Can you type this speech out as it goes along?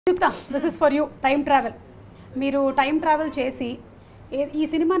Samyuktha, this is for you. Time travel. మీరు time travel చేసి ఈ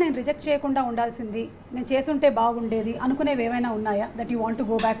సినిమా నేను రిజెక్ట్ చేయకుండా ఉండాల్సింది, నేను చేసుంటే బాగుండేది అనుకునేవి ఏమైనా ఉన్నాయా? That you want to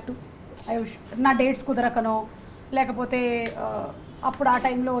go back to నా డేట్స్ కుదరకనో లేకపోతే అప్పుడు ఆ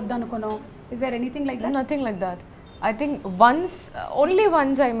టైంలో వద్దనుకోనో. Is there anything like that? Nothing like that. I think only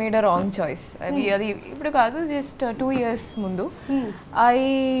once I made a wrong choice. ఇప్పుడు కాదు, just 2 years mundu.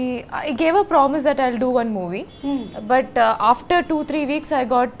 I gave a promise that I'll do one movie, but after 2-3 weeks I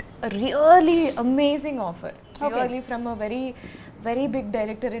got a really amazing offer, really from a very very big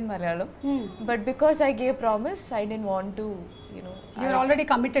director in Malayalam. But because I gave promise, I didn't want to, you know. You're already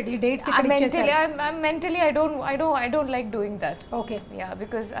committed. ఈ dates ఇక్కడ ఇచ్చేసారు. I'm mentally I don't like doing that. Okay. Yeah,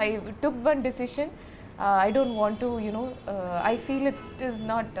 because I took one decision. I don't want to, you know, I feel it is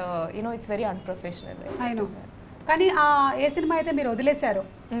not, you know, it's very unprofessional. I know. కానీ ఏ cinema అయితే మీరు వదిలేశారో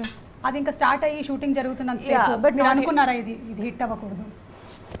అది ఇంకా start అయ్యి shooting జరుగుతున్నంత సేపు but మీరు అనుకున్నారా ఇది హిట్ అవ్వకూడదు,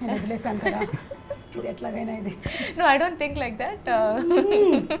 నేను వదిలేశాను కదా, ఇది ఎట్లాగైనా ఇది? No, I don't think like that.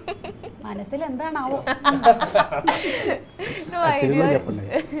 మనసులో ఎంత నావు. No, I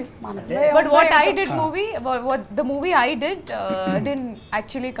but what I did what the movie I did didn't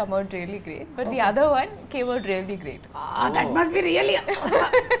actually come out really great, but the other one came out really great. That must be really.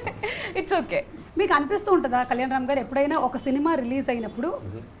 It's okay. మీకు అనిపిస్తూ ఉంటుందా కళ్యాణ్ రామ్ గారు, ఎప్పుడైనా ఒక cinema release అయినప్పుడు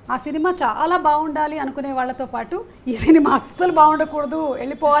ఆ cinema చాలా బాగుండాలి అనుకునే వాళ్ళతో పాటు ఈ సినిమా అస్సలు బాగుండకూడదు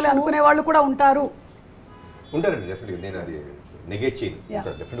వెళ్ళిపోవాలి అనుకునే వాళ్ళు కూడా ఉంటారు? ఉంటారండి, డెఫినెట్గా. నేను అది నెగేట్ చేయను,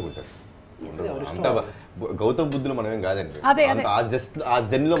 డెఫినెట్గా ఉంటారు. అంత గౌతమ బుద్ధులు మనం ఏం కాదండి, ఆ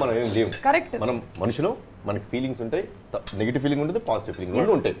జన్లో మనం ఏం లేవు. కరెక్ట్. మనం మనుషులు, మనకి ఫీలింగ్స్ ఉంటాయి, నెగిటివ్ ఫీలింగ్ ఉంటుంది, పాజిటివ్ ఫీలింగ్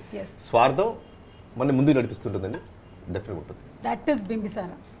రెండు ఉంటాయి. స్వార్థం మన ముందుకు నడిపిస్తుంటుందండి, డెఫినెట్గా ఉంటుంది. That is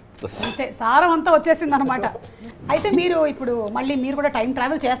Bimbisara. అంటే సారం అంతా వచ్చేసింది అనమాట. అయితే మీరు ఇప్పుడు మళ్ళీ మీరు కూడా టైం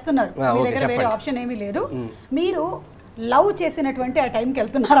ట్రావెల్ చేస్తున్నారు, మీ దగ్గర వేరే ఆప్షన్ ఏమీ లేదు. మీరు లవ్ చేసినటువంటి ఆ టైంకి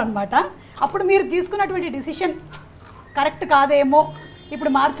వెళ్తున్నారు అనమాట. అప్పుడు మీరు తీసుకున్నటువంటి డిసిషన్ కరెక్ట్ కాదేమో,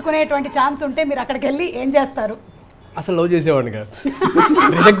 ఇప్పుడు మార్చుకునేటువంటి ఛాన్స్ ఉంటే మీరు అక్కడికి వెళ్ళి ఏం చేస్తారు? అసలు లవ్ చేసేవాడిని కాదు,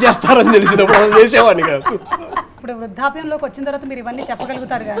 రిజెక్ట్ చేస్తారని తెలిసినప్పుడు చేసేవాడిని కాదు. ఇప్పుడు వృద్ధాప్యంలోకి వచ్చిన తర్వాత మీరు ఇవన్నీ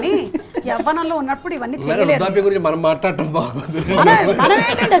చెప్పగలుగుతారు, కానీ యవ్వనంలో ఉన్నప్పుడు ఇవన్నీ చేయలేరు. వృద్ధాప్యం గురించి మనం మాట్లాడటం బాగుంది. మనం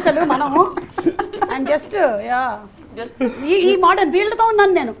ఏంటంటే అసలు మనము ఐఎమ్ జస్ట్ ఈ మోడర్న్ ఫీల్డ్తో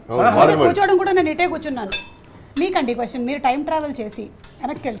ఉన్నాను నేను. కూర్చోవడం కూడా నేను ఇటే కూర్చున్నాను. మీకండి క్వశ్చన్, మీరు టైం ట్రావెల్ చేసి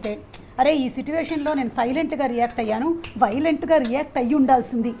వెనక్కి వెళ్తే, అరే ఈ సిచ్యువేషన్లో నేను సైలెంట్గా రియాక్ట్ అయ్యాను, వైలెంట్గా రియాక్ట్ అయ్యి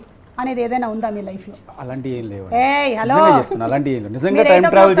ఉండాల్సింది అనేది ఏదైనా ఉందా మీ లైఫ్లో? అలాంటి ఏం లేవు. హలో, అలాంటి ఏం లేవు. నిజంగా టైం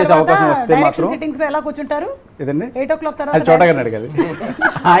ట్రావెల్ చేసే అవకాశం వస్తే మాత్రం సిట్టింగ్స్ లో ఎలా కూర్చుంటారు? ఏదండి 8 o'clock తర్వాత అది చోటగా అడిగేది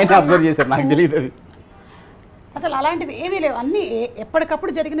ఆయన అబ్జర్వ్ చేశారు, నాకు తెలియదు అది. అసలు అలాంటివి ఏమీ లేవు, అన్ని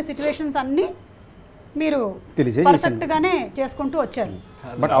ఎప్పటికప్పుడు జరిగిన సిచ్యువేషన్స్ అన్ని మీరు పర్ఫెక్ట్ గానే చేసుకుంటూ వచ్చారు.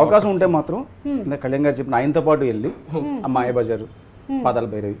 బట్ అవకాశం ఉంటే మాత్రం కళ్యాణ్ గారు చెప్పిన ఆయనతో పాటు వెళ్ళి అమ్మాయి బజారు, పాదాల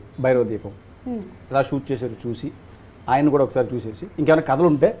భైరవ దీపం ఇలా షూట్ చేశారు, చూసి ఆయన కూడా ఒకసారి చూసేసి ఇంకేమైనా కథలు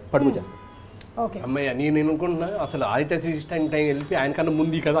ఉంటే పట్టుకొచ్చేస్తాం. అమ్మాయి నేను అనుకుంటున్నా అసలు ఆదిత్య టైం వెళ్ళి ఆయన కన్నా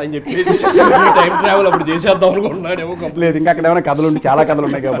ముందు కదా అని చెప్పేసి టైం ట్రావెల్ అప్పుడు చేసేద్దాం అనుకుంటున్నాడేమో. లేదు, ఇంకా అక్కడ ఏమైనా కథలు ఉంటే చాలా కథలు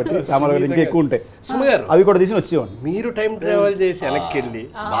ఉన్నాయి కాబట్టి రామారావు ఇంకా ఎక్కువ ఉంటాయి. సుమ గారు అవి కూడా తీసి వచ్చేవాడిని. మీరు టైం ట్రావెల్ చేసి వెనక్కి వెళ్ళి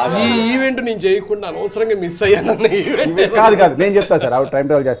ఈ ఈవెంట్ నేను చేయకుండా అనవసరంగా మిస్ అయ్యానన్న ఈవెంట్ కాదు నేను చెప్తా సార్, ఆవిడ టైం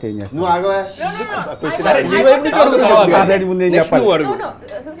ట్రావెల్ చేస్తే ఏం చేస్తాను ముందు ఏం చెప్పాలి?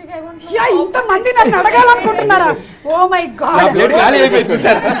 ఇంతమంది నన్ను అడగాలనుకుంటున్నారా? Oh my God,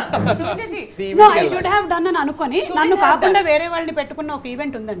 no I should have done అని అనుకొని నన్ను కాకుండా వేరే వాళ్ళని పెట్టుకున్న ఒక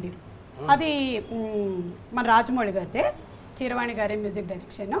ఈవెంట్ ఉందండి. అది మన రాజమౌళి గారిదే, కీరవాణి గారి మ్యూజిక్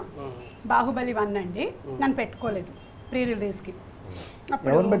డైరెక్షన్, బాహుబలి 1 అండి. నన్ను పెట్టుకోలేదు ప్రీ రిలీజ్కి.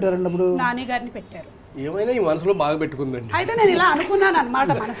 అప్పుడు నాని గారిని పెట్టారు. ఏమైనా ఈ మనసులో బాగా పెట్టుకుందండి. అయితే నేను ఇలా అనుకున్నాను అనమాట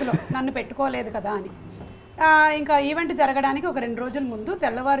మనసులో, నన్ను పెట్టుకోలేదు కదా అని. ఇంకా ఈవెంట్ జరగడానికి ఒక 2 రోజుల ముందు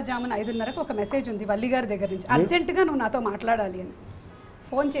తెల్లవారుజామున 5:30కు ఒక మెసేజ్ ఉంది వల్లి గారి దగ్గర నుంచి, అర్జెంటుగా నువ్వు నాతో మాట్లాడాలి అని.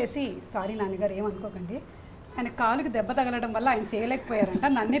 ఫోన్ చేసి, సారీ నాన్నగారు ఏమనుకోకండి, ఆయన కాలుకి దెబ్బ తగలడం వల్ల ఆయన చేయలేకపోయారంట,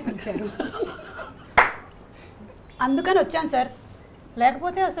 నన్నే పిలిచారు, అందుకని వచ్చాను సార్.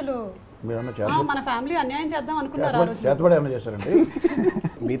 లేకపోతే అసలు మన ఫ్యామిలీ అన్యాయం చేద్దాం అనుకున్నారు.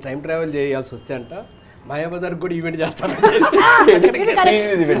 మీ టైం ట్రావెల్ చేయాల్సి వస్తే అంట మాయాబజార్ కూడా ఈవెంట్ చేస్తాను.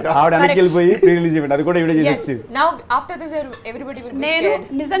 నేను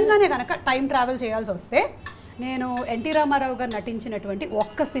నిజంగానే కనుక టైం ట్రావెల్ చేయాల్సి వస్తే నేను ఎన్టీ రామారావు గారు నటించినటువంటి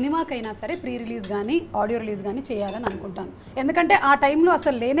ఒక్క సినిమాకైనా సరే ప్రీ రిలీజ్ కానీ ఆడియో రిలీజ్ కానీ చేయాలని అనుకుంటాను. ఎందుకంటే ఆ టైంలో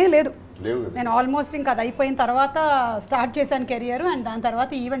అసలు లేనే లేదు. నేను ఆల్మోస్ట్ ఇంకా అది అయిపోయిన తర్వాత స్టార్ట్ చేశాను కెరియర్, అండ్ దాని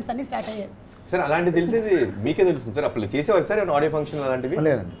తర్వాత ఈవెంట్స్ అన్ని స్టార్ట్ అయ్యాయి. సార్ అలాంటి తెలిసేది మీకే తెలుస్తుంది సార్. అప్పుడు చేసేవారు సార్ ఆడియో ఫంక్షన్ అలాంటివి?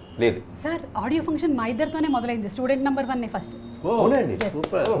 లేదండి. లేదు సార్ ఆడియో ఫంక్షన్ మా ఇద్దరితోనే మొదలైంది. Student number 1 first. అవునండి.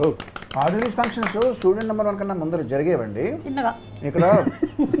 Super. Audio functions student number 1 కన్నా ముందర జరిగేవండి. చిన్నగా ఇక్కడ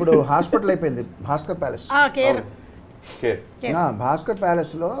ఇప్పుడు హాస్పిటల్ అయిపోయింది, భాస్కర్ ప్యాలెస్. కేర్ భాస్కర్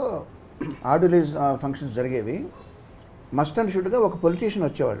ప్యాలెస్లో ఆడియో రిలీజ్ ఫంక్షన్స్ జరిగేవి. మస్ట్ అండ్ షుడ్గా ఒక పొలిటీషియన్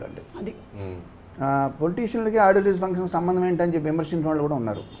వచ్చేవాళ్ళు అండి. అది పొలిటీషియన్లకి ఆడియో రిలీజ్ ఫంక్షన్ సంబంధం ఏంటని చెప్పి విమర్శించిన వాళ్ళు కూడా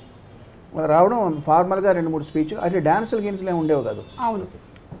ఉన్నారు. రావడం ఫార్మల్గా 2-3 స్పీచ్లు, అయితే డ్యాన్సులు గేమ్స్లు ఏమి ఉండేవి కాదు. అవును,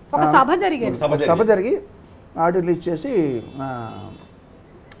 ఒక సభ జరిగేది. సభ జరిగి ఆడియో రిలీజ్ చేసి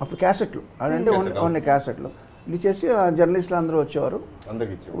అప్పుడు క్యాసెట్లు అదంటే ఓన్లీ క్యాసెట్లు రిలీజ్ చేసి జర్నలిస్టులు అందరూ వచ్చేవారు,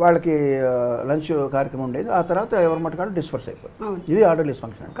 వాళ్ళకి లంచ్ కార్యక్రమం ఉండేది. ఆ తర్వాత ఎవరి మట్టుకాలు డిస్పర్స్ అయిపోయి. ఇది ఆడియో రిలీజ్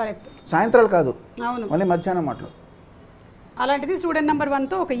ఫంక్షన్. కరెక్ట్. సాయంత్రాలు కాదు, అవును, మళ్ళీ మధ్యాహ్నం మాటలు. అలాంటిది స్టూడెంట్ నెంబర్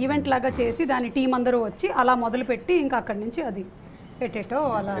 1తో ఒక ఈవెంట్ లాగా చేసి దాని టీం అందరూ వచ్చి అలా మొదలుపెట్టి ఇంకా అక్కడి నుంచి అది పెట్టేటో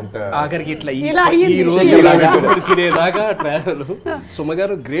అలా ఆఖరికి ఇట్లా ఇలా ఈ రోజు తినేదాకా ట్రావెల్. సుమ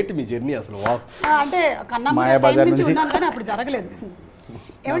గారు గ్రేట్ మీ జర్నీ అసలు. అంటే కన్నా నుంచి ఉన్నాను కానీ అప్పుడు జరగలేదు.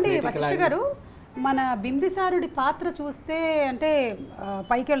 ఏమండి వశిష్ఠ గారు, మన బింబిసారుడి పాత్ర చూస్తే అంటే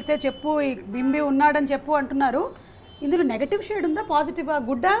పైకి వెళ్తే చెప్పు బింబి ఉన్నాడని చెప్పు అంటున్నారు. ఇందులో నెగటివ్ షేడ్ ఉందా, పాజిటివా,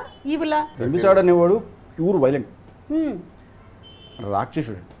 గుడ్డా, ఈవిలా? బింబిసారుడు అనేవాడు ప్యూర్ వైలెంట్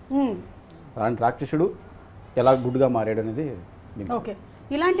రాక్షసుడు. అలాంటి రాక్షసుడు ఎలా గుడ్గా మారాడు అనేది. ఓకే,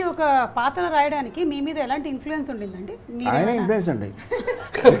 ఇలాంటి ఒక పాత్ర రాయడానికి మీ మీద ఎలాంటి ఇన్ఫ్లుయెన్స్ ఉండిందండి? ఆయన ఇన్ఫ్లుయెన్స్ అండి.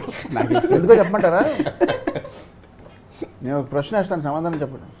 నాకు ఎందుకో చెప్పమంటారా? నేను ఒక ప్రశ్న వేస్తాను, సమాధానం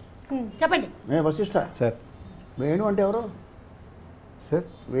చెప్పండి. చెప్పండి. నేను వశిష్ఠ సార్. వేణు అంటే ఎవరు సార్?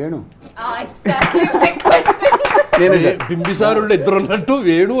 వేణు బింబిసారుళ్ళు ఇద్దరు ఉన్నట్టు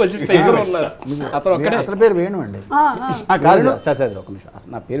వేణు వశిష్ఠ ఇద్దరు ఉన్నారు. అసలు పేరు వేణు అండి. కాదు సార్, సార్ ఒక నిమిషం.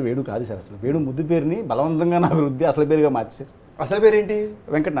 అసలు నా పేరు వేణు కాదు సార్. అసలు వేణు ముద్దు పేరుని బలవంతంగా నాకు వృద్ధి అసలు పేరుగా మార్చారు. అసలు పేరేంటి?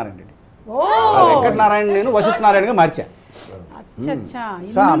 వెంకటనారాయణ రెడ్డి. వెంకటనారాయణ నేను వశిష్ఠ నారాయణగా మార్చా.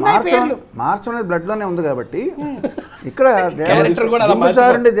 మార్చం అనేది బ్లడ్ లోనే ఉంది కాబట్టి ఇక్కడ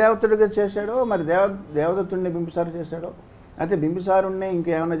బింబిసారుని దేవతడిగా చేశాడో, మరి దేవదత్తుడిని బింబిసారు చేశాడో, అయితే బింబిసారుణ్ణి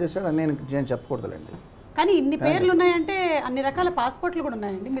ఇంకేమైనా చేశాడో నేను చెప్పకూడదులేండి. కానీ ఇన్ని పేర్లు ఉన్నాయంటే అన్ని రకాల పాస్పోర్ట్లు కూడా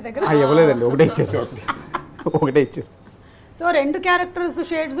ఉన్నాయండి మీ దగ్గర? ఇవ్వలేదండి, ఒకటే ఇచ్చారు. సో 2 క్యారెక్టర్స్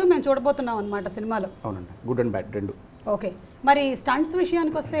షేడ్స్ మేము చూడబోతున్నాం అనమాట సినిమాలో. అవునండి, గుడ్ అండ్ బ్యాడ్ రెండు. ఓకే, మరి స్టంట్స్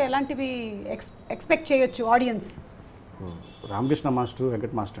విషయానికి వస్తే ఎలాంటివి ఎక్స్పెక్ట్ చేయొచ్చు audience? Ramakrishna master,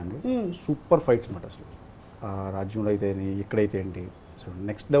 Venkat master అండి, సూపర్ ఫైట్స్ అన్నమాట. అసలు రాజ్యంలో అయితే ఎక్కడైతే ఏంటి, సో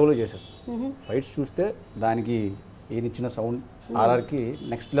నెక్స్ట్ లెవెల్లో చేశారు. ఫైట్స్ చూస్తే దానికి ఈయన ఇచ్చిన సౌండ్ ఆర్ఆర్కి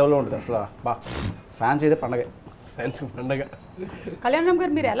నెక్స్ట్ లెవెల్లో ఉంటుంది అసలు. బా ఫ్యాన్స్ అయితే పండగ. కళ్యాణ్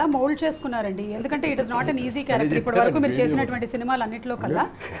గారు, మీరు ఎలా మౌల్డ్ చేసుకున్నారండి? ఎందుకంటే it is not an easy character. ఇప్పటి వరకు మీరు చేసినటువంటి సినిమాలు అన్నింటిలో కల్లా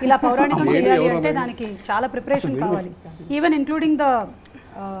ఇలా పౌరాణికం చేయాలి అంటే దానికి చాలా ప్రిపరేషన్ కావాలి, even including the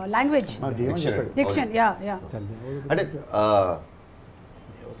language diction. అంటే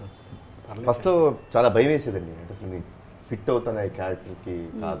ఫస్ట్లో చాలా భయం వేసేదండి, అంటే అసలు ఫిట్ అవుతాను ఈ క్యారెక్టర్కి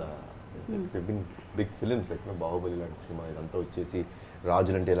కాదా. బిగ్ ఫిలిమ్స్ లైక్ బాహుబలి లాంటి సినిమా ఇదంతా వచ్చేసి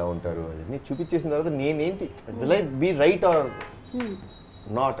రాజులు అంటే ఎలా ఉంటారు అవన్నీ చూపించేసిన తర్వాత నేనేంటి will I be right are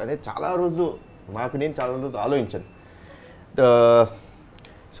not అనేది చాలా రోజులు చాలా రోజులు ఆలోచించాను.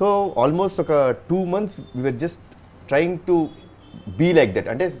 సో ఆల్మోస్ట్ ఒక 2 months we are just trying to be like that.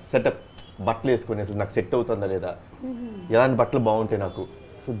 అంటే సెటప్ బట్టలు వేసుకొని అసలు నాకు సెట్ అవుతుందా లేదా, ఎలాంటి బట్టలు బాగుంటాయి నాకు.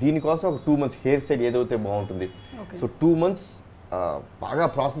 సో దీనికోసం ఒక 2 months హెయిర్ స్టైల్ ఏదైతే బాగుంటుంది. సో 2 months బాగా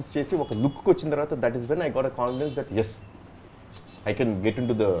ప్రాసెస్ చేసి ఒక లుక్కి వచ్చిన తర్వాత that is when I got a confidence that yes I can get in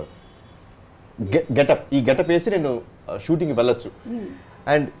to the getup. ఈ గెటప్ వేసి నేను షూటింగ్కి వెళ్ళొచ్చు.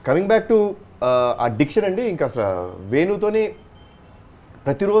 అండ్ కమింగ్ బ్యాక్ టు ఆ డిక్షన్ అండి, ఇంకా అసలు వేణుతోని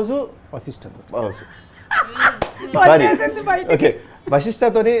ప్రతిరోజు సారీ ఓకే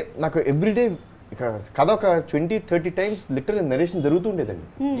వశిష్ఠతోని నాకు ఎవ్రీడే కథ ఒక 20-30 times లిటరల్ నరేషన్ జరుగుతుండేదండి.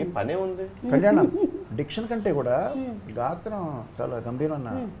 ఏం పనే ఉంది. కళ్యాణం డిక్షన్ కంటే కూడా గాత్రం చాలా గంభీరమైన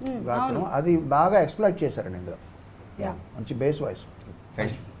గాత్రం, అది బాగా ఎక్స్ప్లాయిట్ చేశారండి ఇందులో. మంచి బేస్ వాయిస్.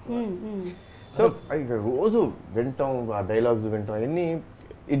 సో రోజు వింటాం, ఆ డైలాగ్స్ వింటాం, అవన్నీ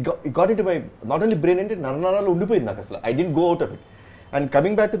it got it my not only brain అంటే నరనరాలు ఉండిపోయింది నాకు అసలు. I didn't go out of it. And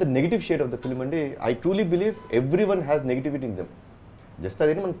coming back to the negative shade of the film అండి, I truly believe every one has negativity in them. Just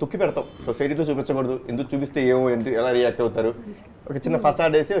అదేంటి మనం తొక్కి పెడతాం, సొసైటీలో చూపించకూడదు, ఎందుకు చూపిస్తే ఏమో ఎలా రియాక్ట్ అవుతారు, ఒక చిన్న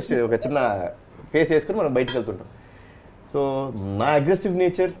ఫసాడ్ వేసి ఒక చిన్న ఫేస్ వేసుకొని మనం బయటకు వెళ్తుంటాం. సో నా అగ్రెసివ్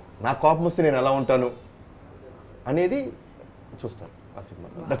నేచర్, నా కోపం వస్తే నేను ఎలా ఉంటాను అనేది చూస్తాను ఆ cinema.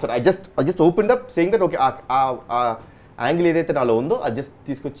 That's I just opened up saying that okay ఆ యాంగిల్ ఏదైతే నాలో ఉందో అది జస్ట్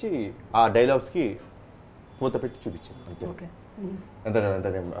తీసుకొచ్చి ఆ డైలాగ్స్కి పూత పెట్టి చూపించాను అంతే. ఓకే,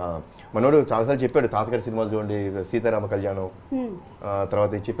 అంతే మనోడు చాలాసార్లు చెప్పాడు తాతగారి సినిమాలు చూడండి, సీతారామ కళ్యాణం,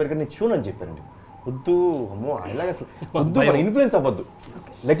 తర్వాత చెప్పారు కానీ నేను చూడని చెప్పానండి. వద్దు అమ్మో అలాగే అసలు వద్దు, మన ఇన్ఫ్లుయెన్స్ అవ్వద్దు.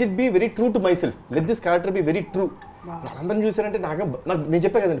 Let it be very true to my self, let this character be very true. అందరిని చూసారంటే నాకు నేను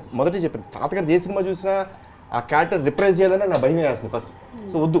చెప్పాను కదండి, మొదటి చెప్పాను తాతగారు ఏ సినిమా చూసినా ఆ క్యారెక్టర్ రిప్రజెంట్ చేయాలని నా భయం వేస్తుంది ఫస్ట్.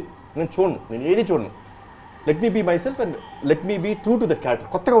 సో వద్దు, నేను చూడను, నేను ఏది చూడను. Let me be my self and let me be true to that character,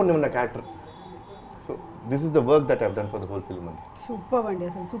 కొత్తగా ఉన్న character. So this is the work that I've done for the whole film అండి. సూపర్ అండి,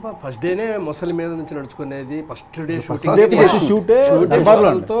 అసలు సూపర్. ఫస్ట్ డేనే మొసలి మీద నుంచి నడుచుకునేది, ఫస్ట్ డే షూట్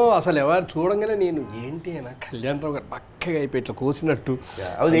తో అసలు ఎవరు చూడంగానే నేను ఏంటి అయినా కళ్యాణ్ రావు గారు పక్కగా అయిపోయి ఇట్లా కోసినట్టు.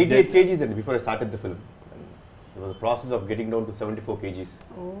 I was 88 kgs and before I started the film. It was a process of getting down to 74 kgs.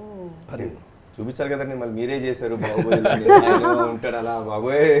 చూపించారు కదండి, మళ్ళీ మీరే చేశారు బాగోయ్ ఉంటాడు అలా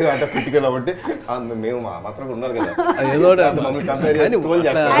బాగోయ్ అంటే క్రిటికల్ అవ్వంటే మేము మాత్రం ఉన్నారు కదా, మమ్మల్ని compare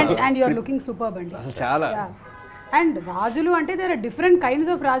and you are looking superb అండి అసలు చాలా. అండ్ రాజులు అంటే there are different kinds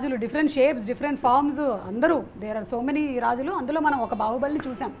of రాజులు, డిఫరెంట్ షేప్స్, డిఫరెంట్ ఫార్మ్స్, అందరూ దేర్ ఆర్ సో మెనీ రాజులు. అందులో మనం ఒక బాహుబలిని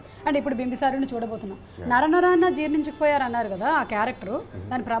చూసాం అండ్ ఇప్పుడు బింబిసారుని చూడబోతున్నాం. నరనరాన్న జీర్ణించుకుపోయారు అన్నారు కదా ఆ క్యారెక్టర్,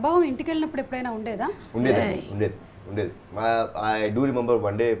 దాని ప్రభావం ఇంటికి వెళ్ళినప్పుడు ఎప్పుడైనా ఉండేదా? ఉండేది. I do remember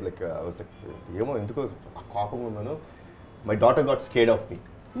one day like ఏమో ఎందుకో కోపంగా ఉన్నాను. My daughter got scared of me,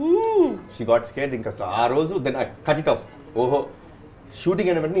 she got scared. ఇంకా ఆ రోజు then I cut it of. ఓహో షూటింగ్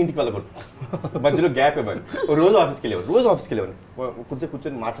అయిన వెంటనే ఇంటికి వెళ్ళకూడదు, మధ్యలో గ్యాప్ ఇవ్వాలి. రోజు ఆఫీస్కి వెళ్ళేవాడిని, కొంచెం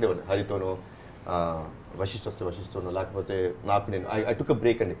కూర్చొని మాట్లాడేవాడిని హరితోనో, వశిష్ఠతోనో, లేకపోతే నేను ఐ టుక్ అ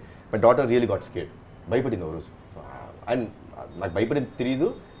బ్రేక్ అండి. My daughter really got scared, భయపడింది ఒక రోజు. అండ్ నాకు భయపడింది తెలియదు,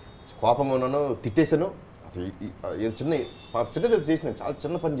 కోపంగా ఉన్నాను, తిట్టేశాను. అసలు ఏదో చిన్నది చేసిన, చాలా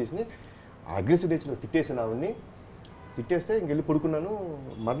చిన్న పని చేసింది, అగ్రెసివ్ నేచర్ తిట్టేసాను. ఆవిడ్ని తిట్టేస్తే ఇంకెళ్ళి పడుకున్నాను.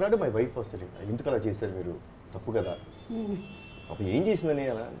 మర్నాడు మై వైఫ్ వస్తుంది, ఎందుకు అలా చేశారు మీరు, తప్పు కదా. అప్పుడు ఏం చేసిందని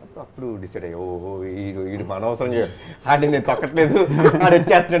అలా అప్పుడు డిసైడ్ అయ్యా, ఓహో వీడు అనవసరం అంటే నేను తొక్కట్లేదు, ఆడు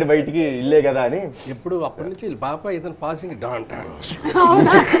వచ్చేస్తున్నాడు బయటికి, ఇల్లే కదా అని. ఎప్పుడు అప్పటి నుంచి వీళ్ళ పాప ఇతను పాసింగ్ అంటాడు,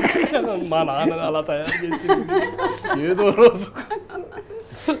 మా నాన్న అలా తయారు చేసి ఏదో రోజు.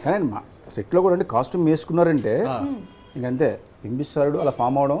 కానీ మా సెట్లో కూడా అంటే కాస్ట్యూమ్ వేసుకున్నారంటే ఇంకంతే, బింబిసారుడు అలా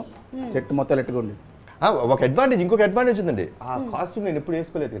ఫామ్ అవడం, సెట్ మొత్తం ఎట్టుకోండి. ఒక అడ్వాంటేజ్, ఇంకొక అడ్వాంటేజ్ ఉందండి. ఆ కాస్ట్యూమ్ నేను ఎప్పుడు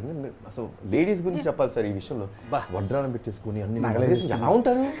వేసుకోలేదు. అసలు లేడీస్ గురించి చెప్పాలి సార్ ఈ విషయంలో, వడ్రానం పెట్టేసుకుని అన్ని ఎలా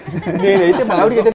ఉంటారు. నేనైతే